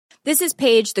This is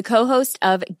Paige, the co-host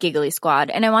of Giggly Squad,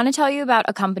 and I want to tell you about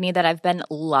a company that I've been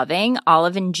loving,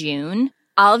 Olive & June.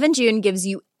 Olive & June gives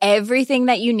you everything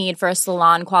that you need for a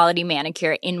salon-quality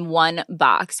manicure in one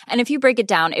box. And if you break it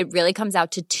down, it really comes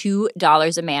out to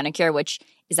 $2 a manicure, which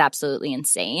is absolutely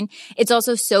insane. It's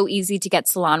also so easy to get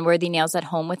salon-worthy nails at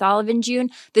home with Olive & June.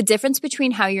 The difference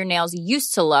between how your nails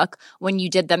used to look when you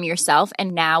did them yourself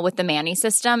and now with the Mani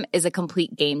system is a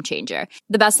complete game changer.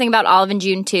 The best thing about Olive &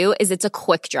 June, too, is it's a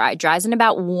quick dry. Dries in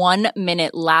about 1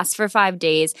 minute, lasts for 5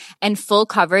 days, and full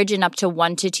coverage in up to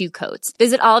 1 to 2 coats.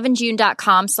 Visit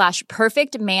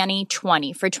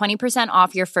oliveandjune.com/perfectmani20 for 20%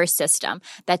 off your first system.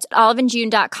 That's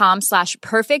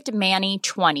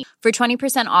oliveandjune.com/perfectmani20 for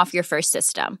 20% off your first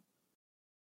system.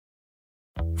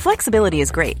 Flexibility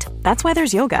is great. That's why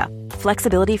there's yoga.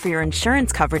 Flexibility for your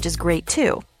insurance coverage is great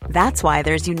too. That's why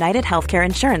there's United Healthcare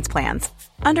Insurance Plans.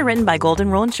 Underwritten by Golden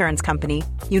Rule Insurance Company,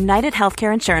 United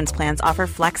Healthcare Insurance Plans offer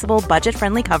flexible,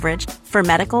 budget-friendly coverage for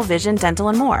medical, vision, dental,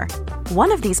 and more.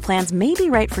 One of these plans may be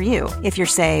right for you if you're,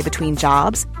 say, between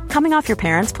jobs, coming off your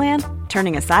parents' plan,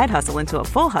 turning a side hustle into a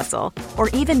full hustle, or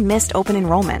even missed open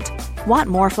enrollment. Want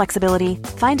more flexibility?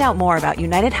 Find out more about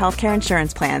United Healthcare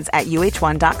Insurance Plans at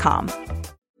uh1.com.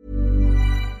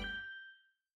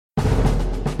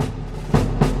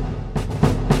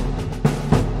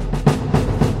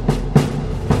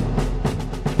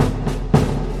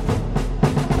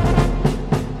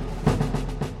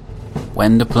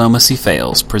 When Diplomacy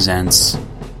Fails presents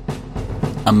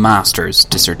A Master's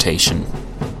Dissertation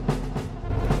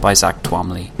by Zach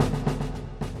Twomley.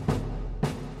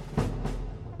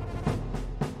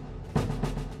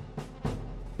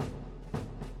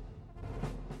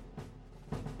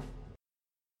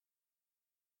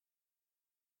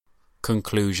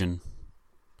 Conclusion.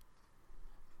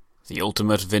 The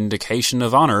ultimate vindication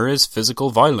of honour is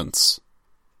physical violence.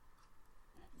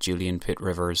 Julian Pitt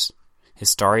Rivers,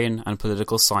 historian and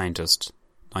political scientist,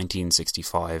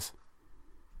 1965.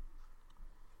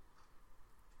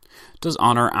 Does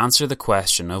honour answer the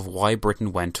question of why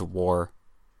Britain went to war?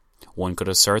 One could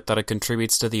assert that it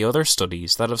contributes to the other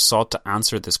studies that have sought to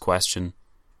answer this question.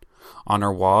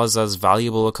 Honour was as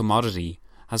valuable a commodity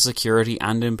as security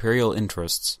and imperial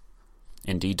interests.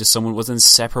 Indeed, to someone was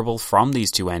inseparable from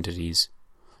these two entities.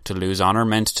 To lose honour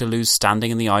meant to lose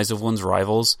standing in the eyes of one's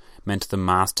rivals, meant the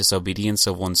mass disobedience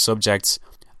of one's subjects,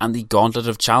 and the gauntlet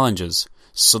of challenges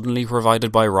suddenly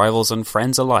provided by rivals and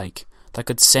friends alike that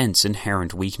could sense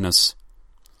inherent weakness.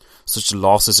 Such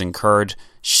losses incurred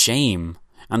shame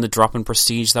and the drop in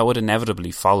prestige that would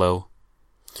inevitably follow.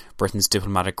 Britain's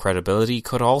diplomatic credibility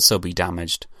could also be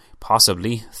damaged,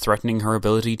 possibly threatening her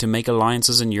ability to make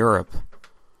alliances in Europe.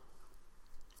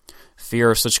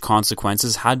 Fear of such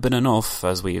consequences had been enough,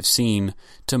 as we have seen,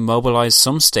 to mobilise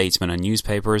some statesmen and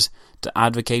newspapers to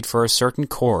advocate for a certain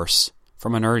course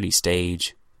from an early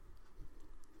stage.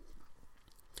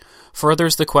 For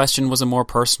others, the question was a more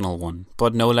personal one,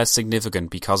 but no less significant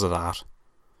because of that.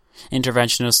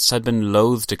 Interventionists had been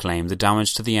loath to claim the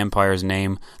damage to the Empire's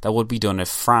name that would be done if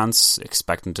France,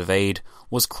 expectant of aid,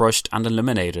 was crushed and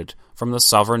eliminated from the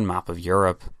sovereign map of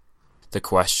Europe. The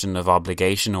question of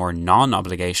obligation or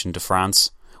non-obligation to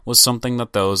France was something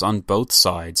that those on both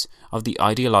sides of the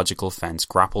ideological fence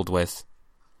grappled with.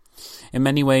 In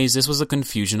many ways, this was a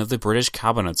confusion of the British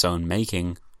cabinet's own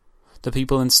making. The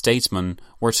people and statesmen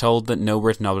were told that no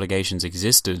written obligations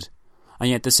existed, and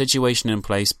yet the situation in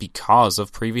place because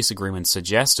of previous agreements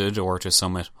suggested, or to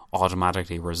some it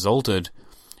automatically resulted,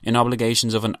 in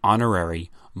obligations of an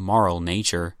honorary, moral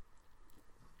nature.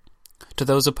 To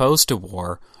those opposed to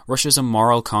war, Russia's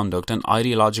immoral conduct and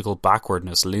ideological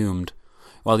backwardness loomed,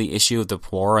 while the issue of the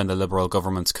poor and the Liberal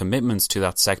government's commitments to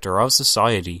that sector of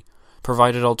society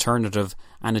provided alternative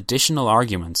and additional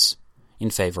arguments in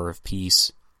favour of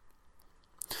peace.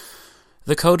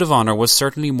 The code of honour was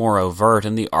certainly more overt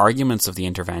in the arguments of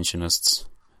the interventionists,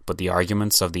 but the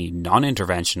arguments of the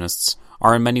non-interventionists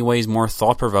are in many ways more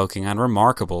thought-provoking and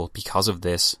remarkable because of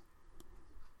this.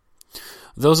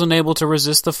 Those unable to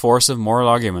resist the force of moral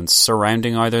arguments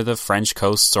surrounding either the French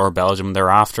coasts or Belgium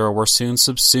thereafter were soon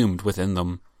subsumed within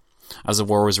them, as the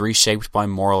war was reshaped by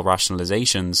moral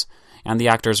rationalizations, and the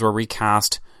actors were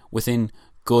recast within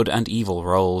good and evil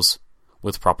roles,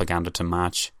 with propaganda to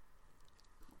match.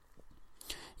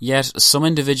 Yet some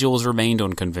individuals remained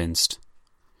unconvinced.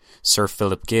 Sir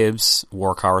Philip Gibbs,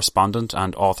 war correspondent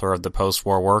and author of the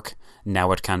post-war work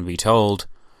Now It Can Be Told,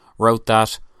 wrote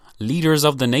that leaders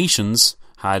of the nations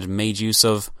had made use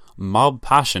of mob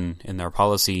passion in their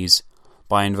policies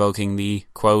by invoking the,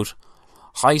 quote,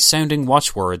 high-sounding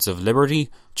watchwords of liberty,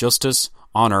 justice,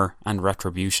 honour and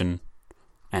retribution,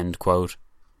 end quote.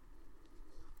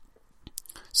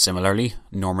 Similarly,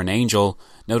 Norman Angell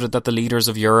noted that the leaders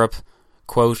of Europe,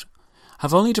 quote,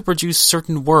 have only to produce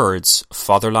certain words,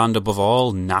 fatherland above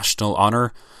all, national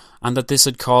honour, and that this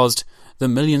had caused the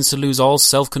millions to lose all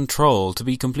self-control, to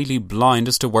be completely blind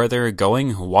as to where they are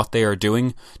going, what they are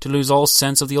doing, to lose all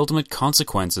sense of the ultimate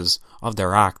consequences of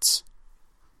their acts.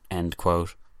 End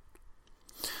quote.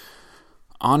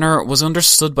 Honour was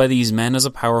understood by these men as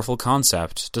a powerful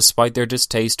concept, despite their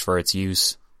distaste for its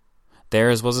use.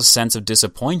 Theirs was a sense of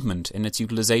disappointment in its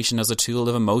utilisation as a tool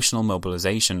of emotional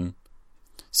mobilisation.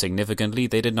 Significantly,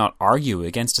 they did not argue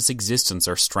against its existence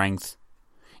or strength.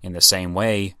 In the same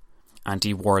way,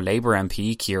 anti-war Labour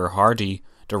MP Keir Hardie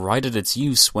derided its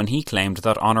use when he claimed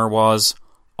that honour was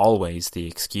always the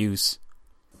excuse.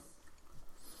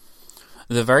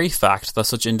 The very fact that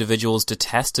such individuals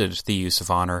detested the use of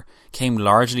honour came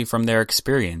largely from their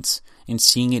experience in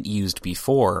seeing it used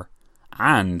before,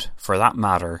 and, for that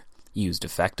matter, used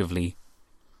effectively.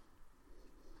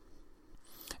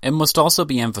 It must also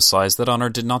be emphasised that honour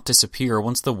did not disappear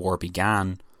once the war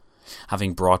began.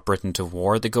 Having brought Britain to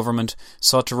war, the government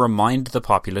sought to remind the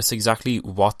populace exactly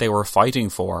what they were fighting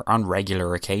for on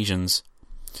regular occasions.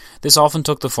 This often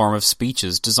took the form of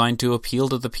speeches designed to appeal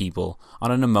to the people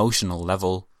on an emotional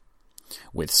level.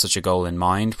 With such a goal in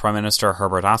mind, Prime Minister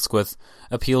Herbert Asquith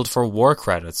appealed for war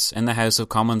credits in the House of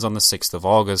Commons on the 6th of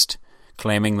August,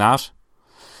 claiming that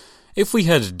if we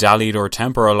had dallied or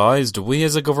temporalised, we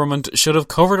as a government should have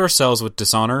covered ourselves with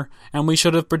dishonour, and we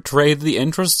should have betrayed the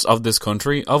interests of this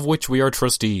country of which we are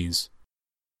trustees.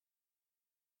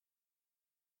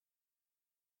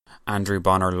 Andrew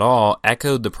Bonar Law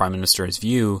echoed the Prime Minister's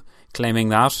view, claiming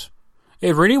that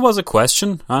it really was a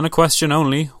question, and a question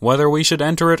only, whether we should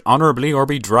enter it honourably or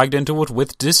be dragged into it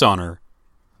with dishonour.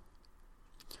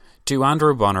 To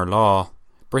Andrew Bonar Law,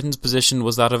 Britain's position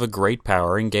was that of a great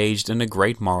power engaged in a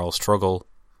great moral struggle.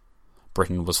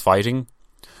 Britain was fighting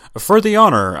for the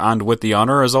honour, and with the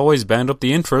honour as always bound up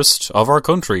the interest of our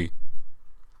country.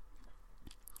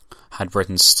 Had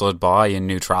Britain stood by in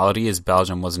neutrality as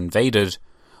Belgium was invaded,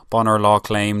 Bonar Law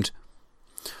claimed,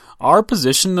 our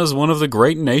position as one of the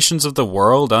great nations of the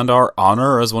world and our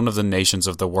honour as one of the nations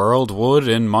of the world would,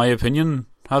 in my opinion,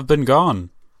 have been gone.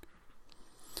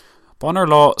 Bonar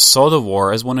Law saw the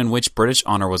war as one in which British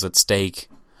honour was at stake,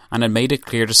 and had made it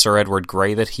clear to Sir Edward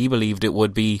Grey that he believed it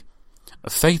would be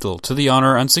fatal to the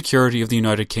honour and security of the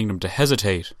United Kingdom to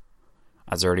hesitate,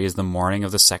 as early as the morning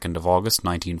of the 2nd of August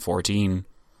 1914,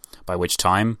 by which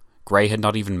time Grey had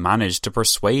not even managed to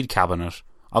persuade Cabinet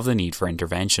of the need for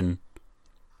intervention.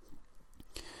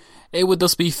 It would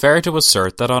thus be fair to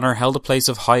assert that honour held a place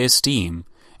of high esteem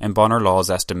in Bonar Law's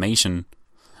estimation,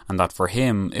 and that for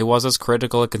him it was as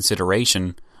critical a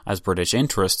consideration as British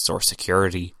interests or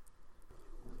security.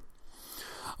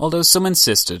 Although some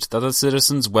insisted that the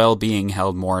citizens' well-being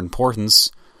held more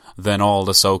importance than all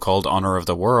the so-called honour of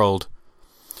the world,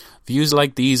 views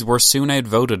like these were soon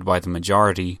outvoted by the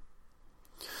majority.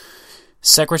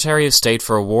 Secretary of State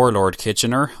for War Lord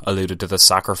Kitchener alluded to the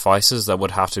sacrifices that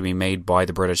would have to be made by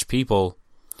the British people,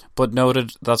 but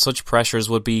noted that such pressures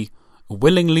would be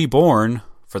willingly borne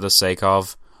for the sake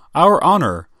of our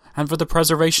honour and for the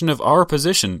preservation of our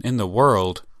position in the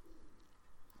world.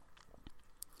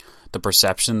 The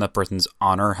perception that Britain's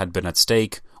honour had been at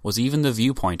stake was even the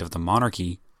viewpoint of the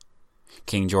monarchy.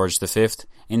 King George V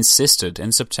insisted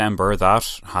in September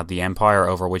that, had the empire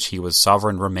over which he was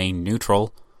sovereign remained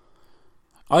neutral,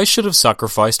 I should have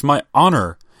sacrificed my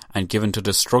honour and given to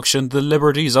destruction the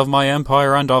liberties of my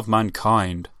empire and of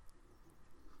mankind.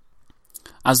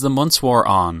 As the months wore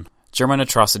on, German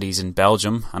atrocities in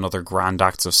Belgium and other grand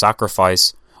acts of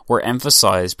sacrifice were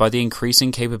emphasised by the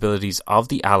increasing capabilities of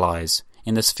the Allies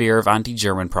in the sphere of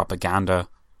anti-German propaganda.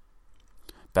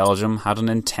 Belgium had an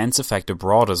intense effect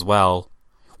abroad as well.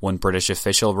 One British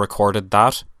official recorded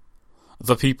that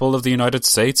the people of the United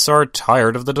States are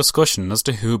tired of the discussion as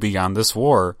to who began this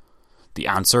war. The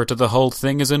answer to the whole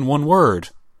thing is in one word: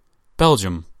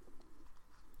 Belgium.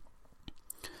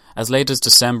 As late as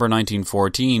December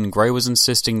 1914, Grey was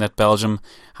insisting that Belgium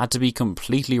had to be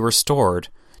completely restored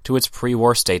to its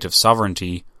pre-war state of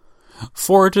sovereignty,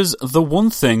 for it is the one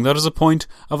thing that is a point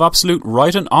of absolute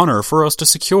right and honour for us to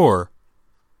secure.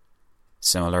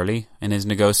 Similarly, in his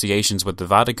negotiations with the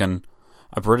Vatican,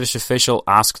 a British official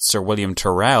asked Sir William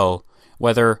Tyrrell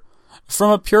whether,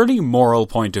 from a purely moral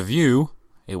point of view,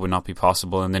 it would not be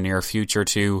possible in the near future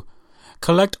to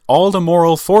collect all the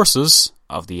moral forces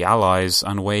of the Allies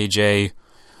and wage a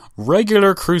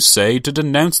regular crusade to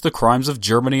denounce the crimes of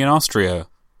Germany and Austria.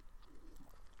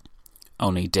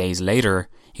 Only days later,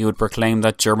 he would proclaim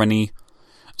that Germany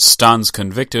stands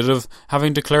convicted of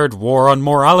having declared war on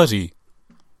morality.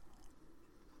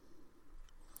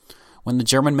 when the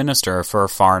German Minister for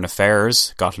Foreign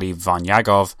Affairs, Gottlieb von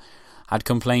Jagow, had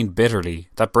complained bitterly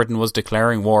that Britain was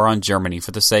declaring war on Germany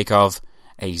for the sake of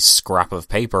a scrap of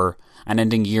paper and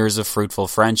ending years of fruitful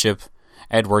friendship,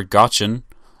 Edward Gottschen,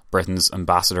 Britain's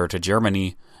ambassador to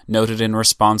Germany, noted in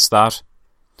response that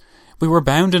 "We were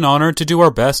bound in honour to do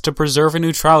our best to preserve a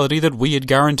neutrality that we had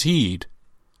guaranteed."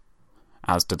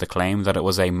 As to the claim that it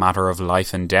was a matter of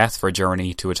life and death for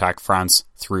Germany to attack France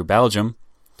through Belgium,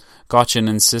 Gottschen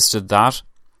insisted that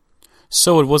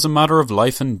 "so it was a matter of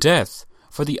life and death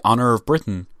for the honour of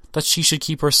Britain that she should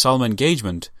keep her solemn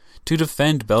engagement to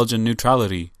defend Belgian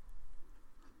neutrality."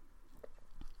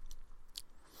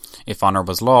 If honour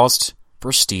was lost,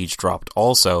 prestige dropped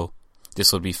also.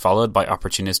 This would be followed by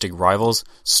opportunistic rivals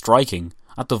striking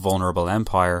at the vulnerable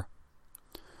empire.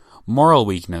 Moral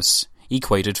weakness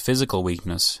equated physical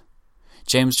weakness.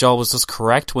 James Joll was thus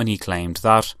correct when he claimed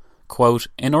that, quote,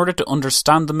 "In order to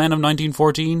understand the men of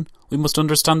 1914, we must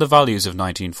understand the values of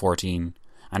 1914,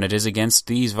 and it is against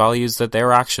these values that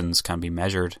their actions can be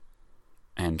measured."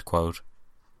 End quote.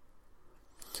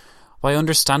 By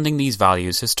understanding these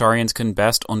values, historians can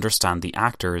best understand the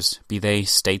actors, be they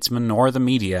statesmen or the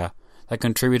media, that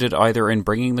contributed either in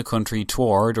bringing the country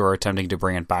toward or attempting to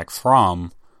bring it back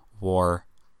from war.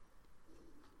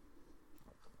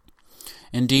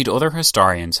 Indeed, other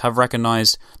historians have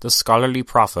recognised the scholarly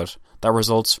profit that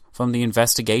results from the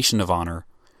investigation of honour,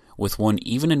 with one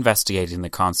even investigating the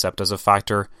concept as a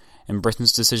factor in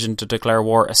Britain's decision to declare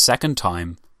war a second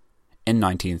time in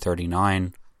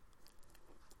 1939.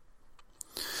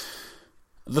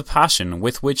 The passion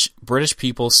with which British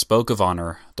people spoke of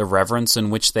honour, the reverence in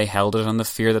which they held it, and the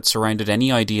fear that surrounded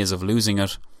any ideas of losing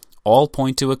it, all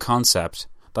point to a concept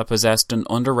that possessed an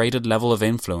underrated level of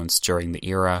influence during the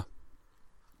era.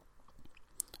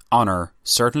 Honour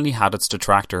certainly had its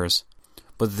detractors,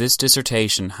 but this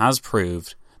dissertation has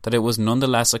proved that it was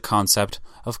nonetheless a concept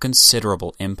of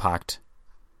considerable impact,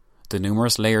 the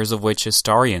numerous layers of which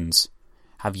historians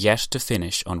have yet to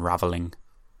finish unravelling.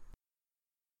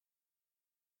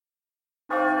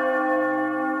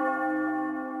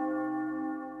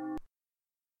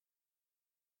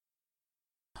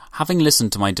 Having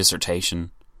listened to my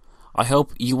dissertation, I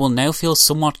hope you will now feel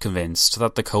somewhat convinced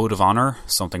that the Code of Honour,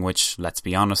 something which, let's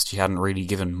be honest, you hadn't really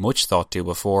given much thought to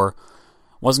before,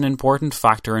 was an important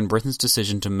factor in Britain's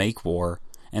decision to make war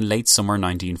in late summer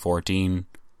 1914.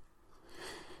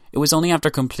 It was only after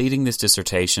completing this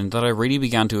dissertation that I really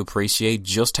began to appreciate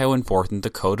just how important the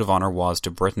Code of Honour was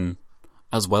to Britain,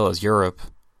 as well as Europe.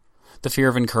 The fear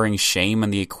of incurring shame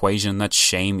and the equation that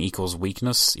shame equals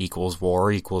weakness equals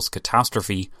war equals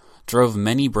catastrophe drove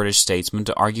many British statesmen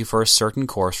to argue for a certain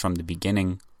course from the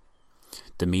beginning.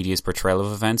 The media's portrayal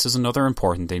of events is another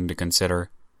important thing to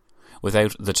consider.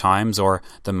 Without The Times or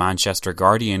the Manchester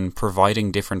Guardian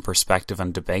providing different perspective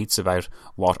and debates about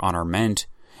what honour meant,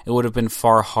 it would have been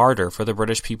far harder for the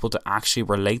British people to actually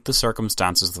relate the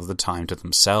circumstances of the time to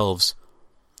themselves.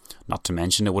 Not to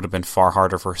mention, it would have been far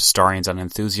harder for historians and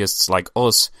enthusiasts like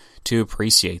us to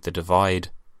appreciate the divide.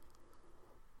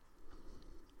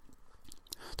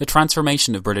 The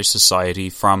transformation of British society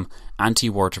from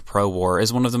anti-war to pro-war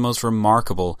is one of the most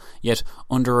remarkable, yet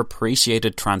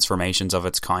underappreciated transformations of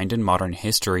its kind in modern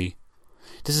history.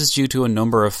 This is due to a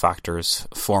number of factors,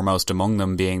 foremost among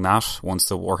them being that, once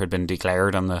the war had been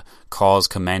declared and the cause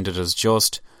commended as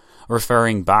just,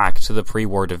 referring back to the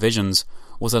pre-war divisions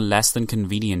was a less than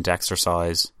convenient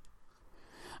exercise.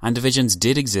 And divisions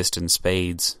did exist in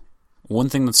spades. One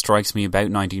thing that strikes me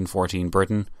about 1914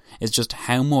 Britain is just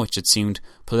how much it seemed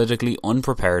politically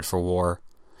unprepared for war,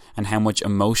 and how much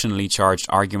emotionally charged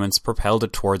arguments propelled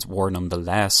it towards war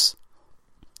nonetheless.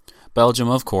 Belgium,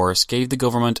 of course, gave the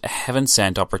government a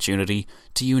heaven-sent opportunity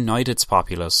to unite its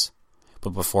populace,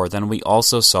 but before then we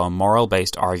also saw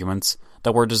moral-based arguments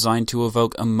that were designed to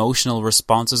evoke emotional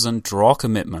responses and draw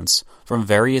commitments from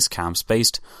various camps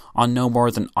based on no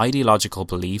more than ideological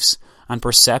beliefs and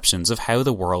perceptions of how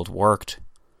the world worked.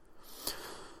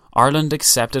 Ireland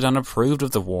accepted and approved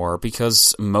of the war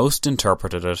because most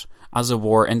interpreted it as a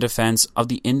war in defence of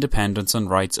the independence and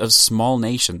rights of small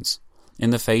nations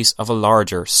in the face of a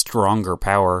larger, stronger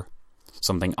power,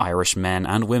 something Irish men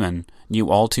and women knew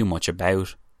all too much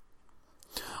about.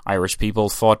 Irish people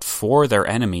fought for their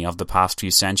enemy of the past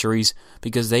few centuries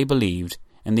because they believed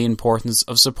in the importance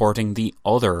of supporting the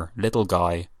other little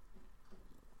guy.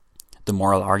 The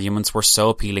moral arguments were so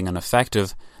appealing and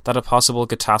effective that a possible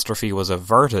catastrophe was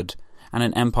averted and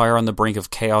an empire on the brink of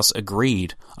chaos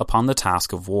agreed upon the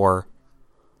task of war.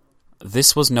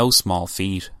 This was no small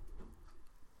feat.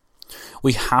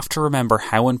 We have to remember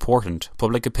how important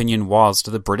public opinion was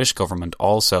to the British government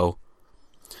also.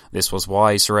 This was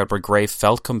why Sir Edward Grey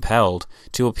felt compelled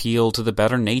to appeal to the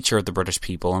better nature of the British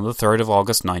people on the 3rd of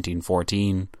August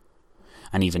 1914.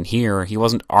 And even here, he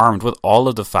wasn't armed with all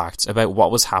of the facts about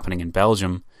what was happening in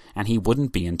Belgium, and he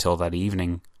wouldn't be until that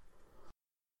evening.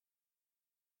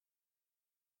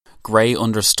 Grey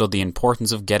understood the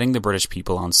importance of getting the British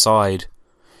people on side.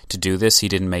 To do this, he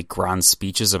didn't make grand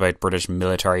speeches about British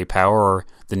military power or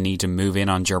the need to move in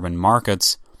on German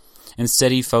markets.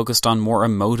 Instead, he focused on more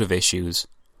emotive issues.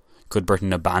 Could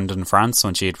Britain abandon France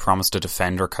when she had promised to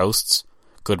defend her coasts?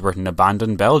 Could Britain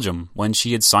abandon Belgium when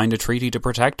she had signed a treaty to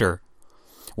protect her?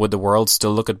 Would the world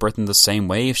still look at Britain the same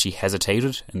way if she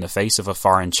hesitated in the face of a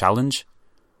foreign challenge?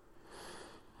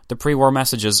 The pre-war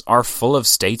messages are full of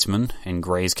statesmen, in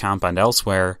Grey's camp and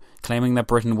elsewhere, claiming that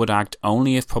Britain would act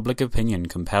only if public opinion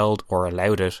compelled or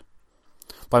allowed it.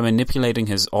 By manipulating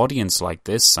his audience like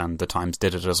this, and the Times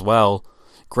did it as well,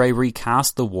 Grey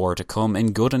recast the war to come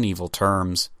in good and evil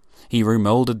terms. He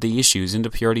remoulded the issues into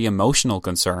purely emotional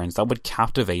concerns that would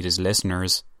captivate his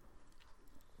listeners.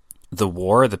 The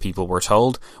war, the people were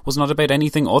told, was not about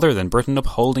anything other than Britain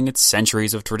upholding its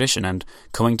centuries of tradition and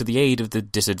coming to the aid of the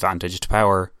disadvantaged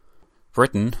power.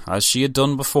 Britain, as she had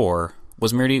done before,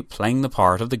 was merely playing the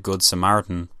part of the Good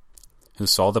Samaritan, who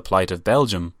saw the plight of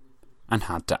Belgium and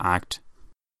had to act.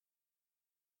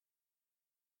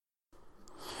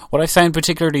 What I found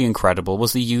particularly incredible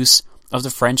was the use of the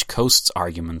French coasts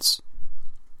arguments.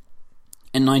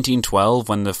 In 1912,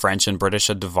 when the French and British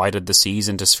had divided the seas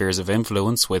into spheres of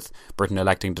influence, with Britain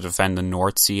electing to defend the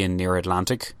North Sea and Near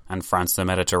Atlantic, and France the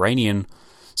Mediterranean,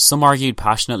 some argued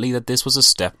passionately that this was a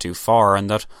step too far, and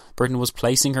that Britain was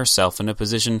placing herself in a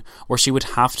position where she would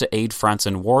have to aid France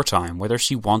in wartime, whether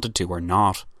she wanted to or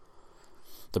not.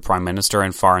 The Prime Minister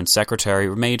and Foreign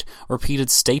Secretary made repeated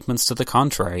statements to the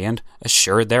contrary and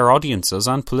assured their audiences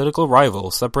and political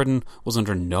rivals that Britain was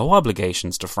under no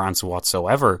obligations to France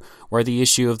whatsoever, where the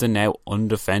issue of the now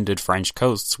undefended French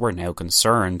coasts were now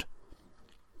concerned.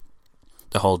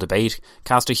 The whole debate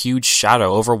cast a huge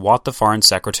shadow over what the Foreign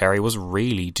Secretary was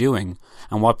really doing,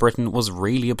 and what Britain was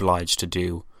really obliged to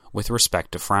do with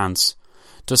respect to France,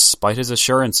 despite his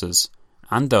assurances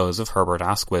and those of Herbert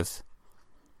Asquith.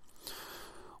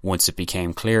 Once it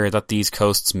became clear that these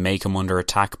coasts may come under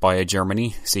attack by a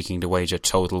Germany seeking to wage a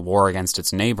total war against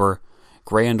its neighbour,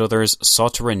 Grey and others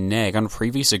sought to renege on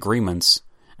previous agreements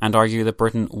and argue that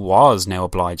Britain was now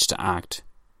obliged to act.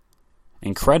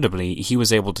 Incredibly, he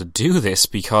was able to do this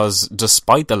because,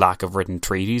 despite the lack of written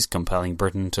treaties compelling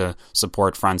Britain to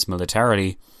support France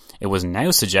militarily, it was now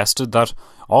suggested that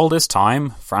all this time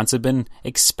France had been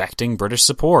expecting British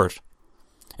support.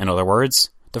 In other words,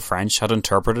 the French had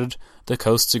interpreted the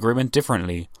coasts agreement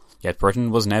differently, yet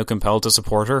Britain was now compelled to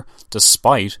support her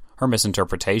despite her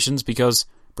misinterpretations because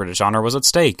British honour was at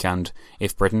stake, and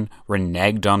if Britain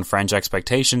reneged on French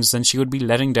expectations, then she would be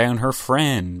letting down her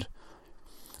friend.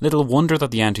 Little wonder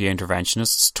that the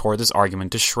anti-interventionists tore this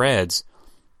argument to shreds.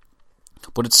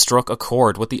 But it struck a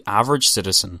chord with the average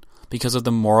citizen because of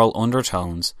the moral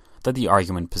undertones that the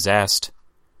argument possessed.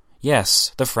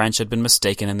 Yes, the French had been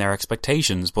mistaken in their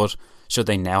expectations, but should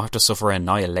they now have to suffer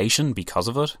annihilation because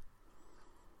of it?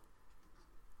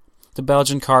 The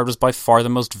Belgian card was by far the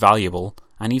most valuable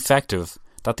and effective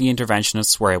that the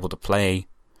interventionists were able to play.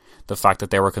 The fact that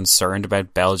they were concerned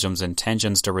about Belgium's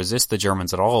intentions to resist the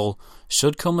Germans at all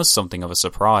should come as something of a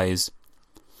surprise.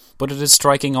 But it is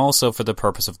striking also for the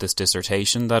purpose of this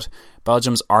dissertation that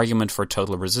Belgium's argument for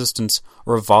total resistance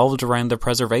revolved around the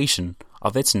preservation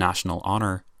of its national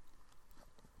honour.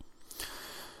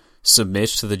 Submit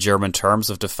to the German terms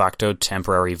of de facto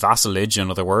temporary vassalage,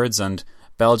 in other words, and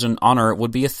Belgian honour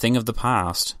would be a thing of the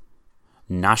past.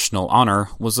 National honour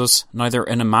was thus neither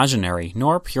an imaginary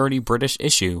nor purely British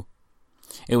issue.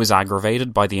 It was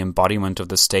aggravated by the embodiment of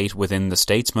the state within the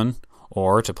statesman,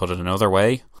 or, to put it another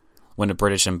way, when a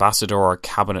British ambassador or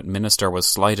cabinet minister was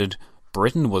slighted,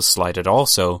 Britain was slighted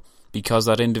also, because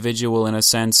that individual, in a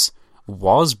sense,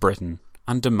 was Britain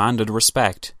and demanded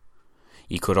respect.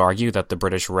 He could argue that the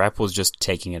British rep was just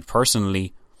taking it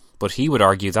personally, but he would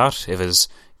argue that, if his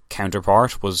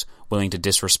counterpart was willing to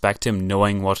disrespect him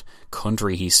knowing what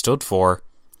country he stood for,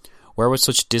 where would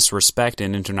such disrespect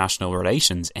in international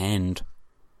relations end?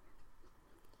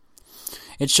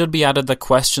 It should be added that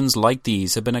questions like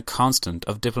these have been a constant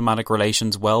of diplomatic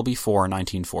relations well before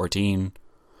 1914.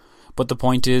 But the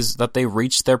point is that they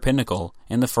reached their pinnacle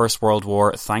in the First World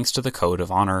War thanks to the Code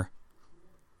of Honour.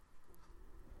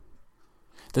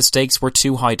 The stakes were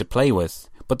too high to play with,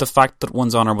 but the fact that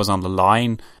one's honour was on the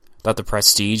line, that the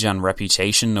prestige and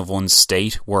reputation of one's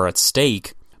state were at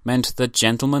stake, meant that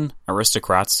gentlemen,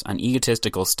 aristocrats and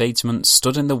egotistical statesmen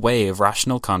stood in the way of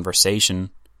rational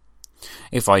conversation.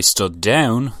 If I stood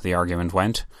down, the argument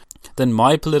went, then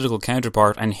my political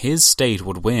counterpart and his state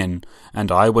would win,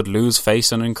 and I would lose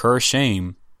face and incur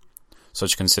shame.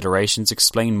 Such considerations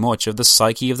explain much of the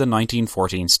psyche of the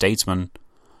 1914 statesman,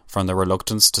 from the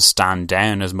reluctance to stand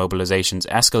down as mobilisations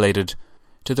escalated,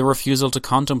 to the refusal to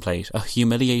contemplate a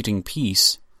humiliating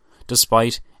peace,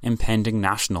 despite impending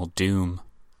national doom.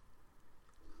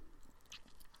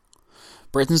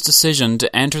 Britain's decision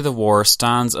to enter the war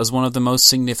stands as one of the most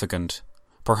significant,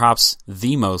 perhaps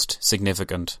the most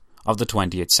significant, of the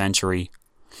 20th century.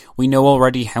 We know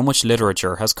already how much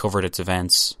literature has covered its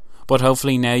events, but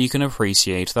hopefully now you can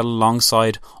appreciate that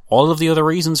alongside all of the other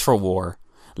reasons for war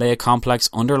lay a complex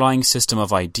underlying system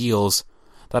of ideals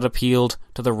that appealed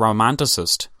to the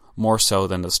romanticist more so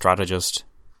than the strategist.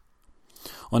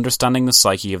 Understanding the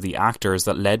psyche of the actors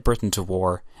that led Britain to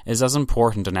war is as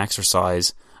important an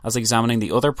exercise as examining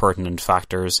the other pertinent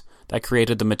factors that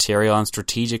created the material and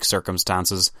strategic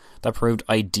circumstances that proved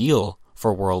ideal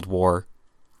for World War.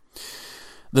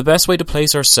 The best way to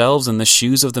place ourselves in the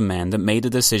shoes of the men that made the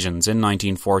decisions in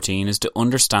 1914 is to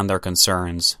understand their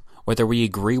concerns, whether we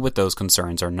agree with those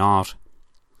concerns or not.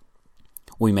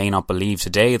 We may not believe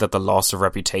today that the loss of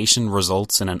reputation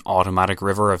results in an automatic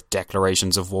river of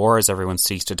declarations of war as everyone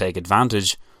seeks to take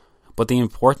advantage, but the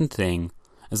important thing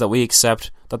is that we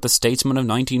accept that the statesmen of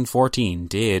 1914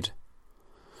 did.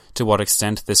 To what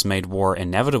extent this made war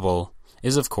inevitable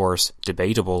is, of course,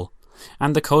 debatable,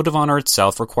 and the Code of Honour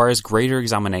itself requires greater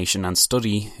examination and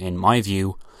study, in my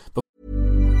view.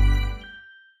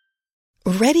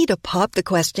 Ready to pop the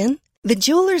question? The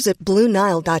jewelers at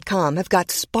BlueNile.com have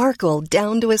got sparkle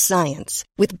down to a science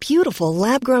with beautiful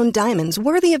lab-grown diamonds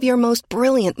worthy of your most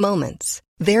brilliant moments.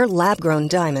 Their lab-grown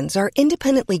diamonds are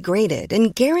independently graded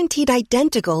and guaranteed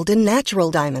identical to natural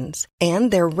diamonds,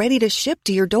 and they're ready to ship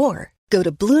to your door. Go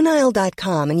to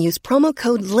BlueNile.com and use promo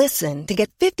code LISTEN to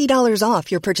get $50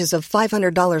 off your purchase of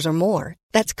 $500 or more.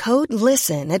 That's code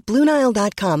LISTEN at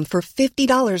BlueNile.com for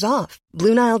 $50 off.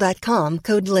 BlueNile.com,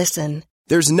 code LISTEN.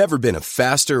 There's never been a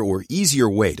faster or easier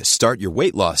way to start your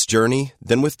weight loss journey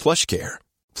than with PlushCare.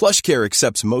 PlushCare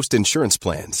accepts most insurance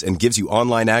plans and gives you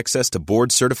online access to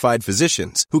board-certified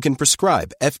physicians who can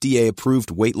prescribe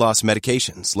FDA-approved weight loss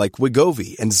medications like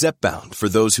Wegovy and Zepbound for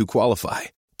those who qualify.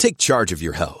 Take charge of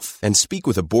your health and speak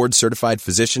with a board-certified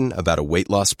physician about a weight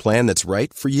loss plan that's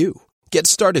right for you. Get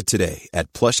started today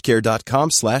at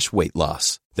plushcare.com/weight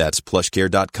loss. That's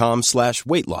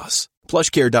plushcare.com/weight loss.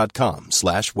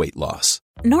 plushcare.com/weight loss.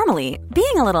 Normally,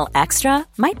 being a little extra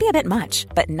might be a bit much,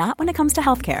 but not when it comes to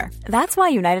healthcare. That's why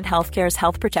United Healthcare's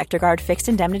Health Protector Guard fixed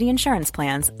indemnity insurance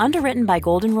plans, underwritten by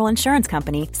Golden Rule Insurance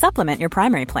Company, supplement your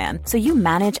primary plan so you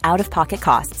manage out-of-pocket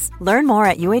costs. Learn more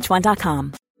at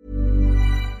UH1.com.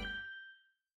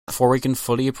 Before we can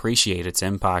fully appreciate its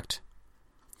impact.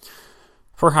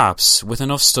 Perhaps, with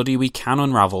enough study we can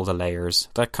unravel the layers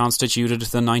that constituted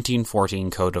the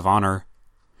 1914 Code of Honour.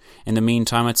 In the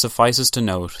meantime, it suffices to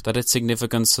note that its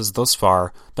significance has thus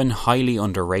far been highly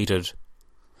underrated.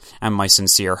 And my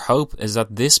sincere hope is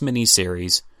that this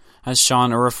mini-series has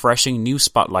shone a refreshing new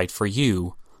spotlight for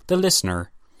you, the listener,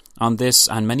 on this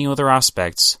and many other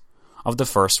aspects of the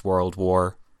First World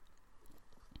War.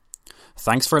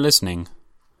 Thanks for listening,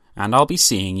 and I'll be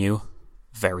seeing you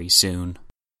very soon.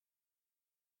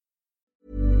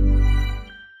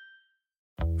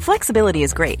 Flexibility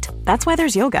is great. That's why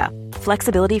there's yoga.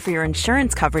 Flexibility for your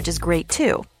insurance coverage is great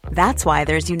too. That's why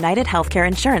there's United Healthcare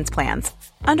Insurance Plans.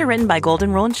 Underwritten by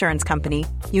Golden Rule Insurance Company,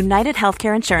 United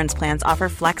Healthcare Insurance Plans offer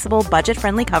flexible,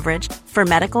 budget-friendly coverage for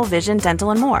medical, vision,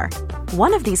 dental, and more.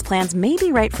 One of these plans may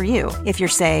be right for you if you're,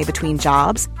 say, between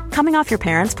jobs, coming off your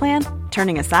parents' plan,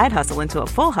 turning a side hustle into a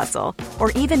full hustle,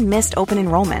 or even missed open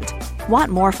enrollment.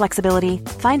 Want more flexibility?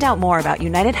 Find out more about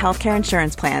United Healthcare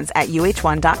Insurance Plans at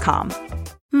UH1.com.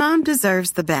 Mom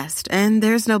deserves the best, and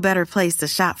there's no better place to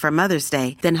shop for Mother's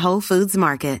Day than Whole Foods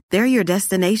Market. They're your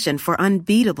destination for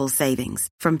unbeatable savings,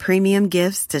 from premium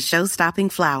gifts to show-stopping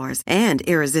flowers and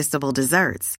irresistible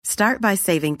desserts. Start by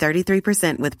saving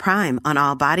 33% with Prime on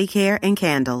all body care and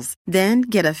candles. Then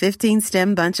get a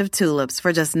 15-stem bunch of tulips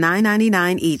for just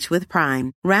 $9.99 each with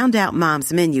Prime. Round out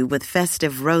Mom's menu with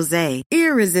festive rosé,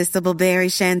 irresistible berry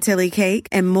chantilly cake,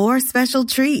 and more special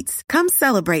treats. Come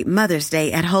celebrate Mother's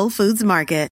Day at Whole Foods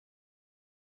Market.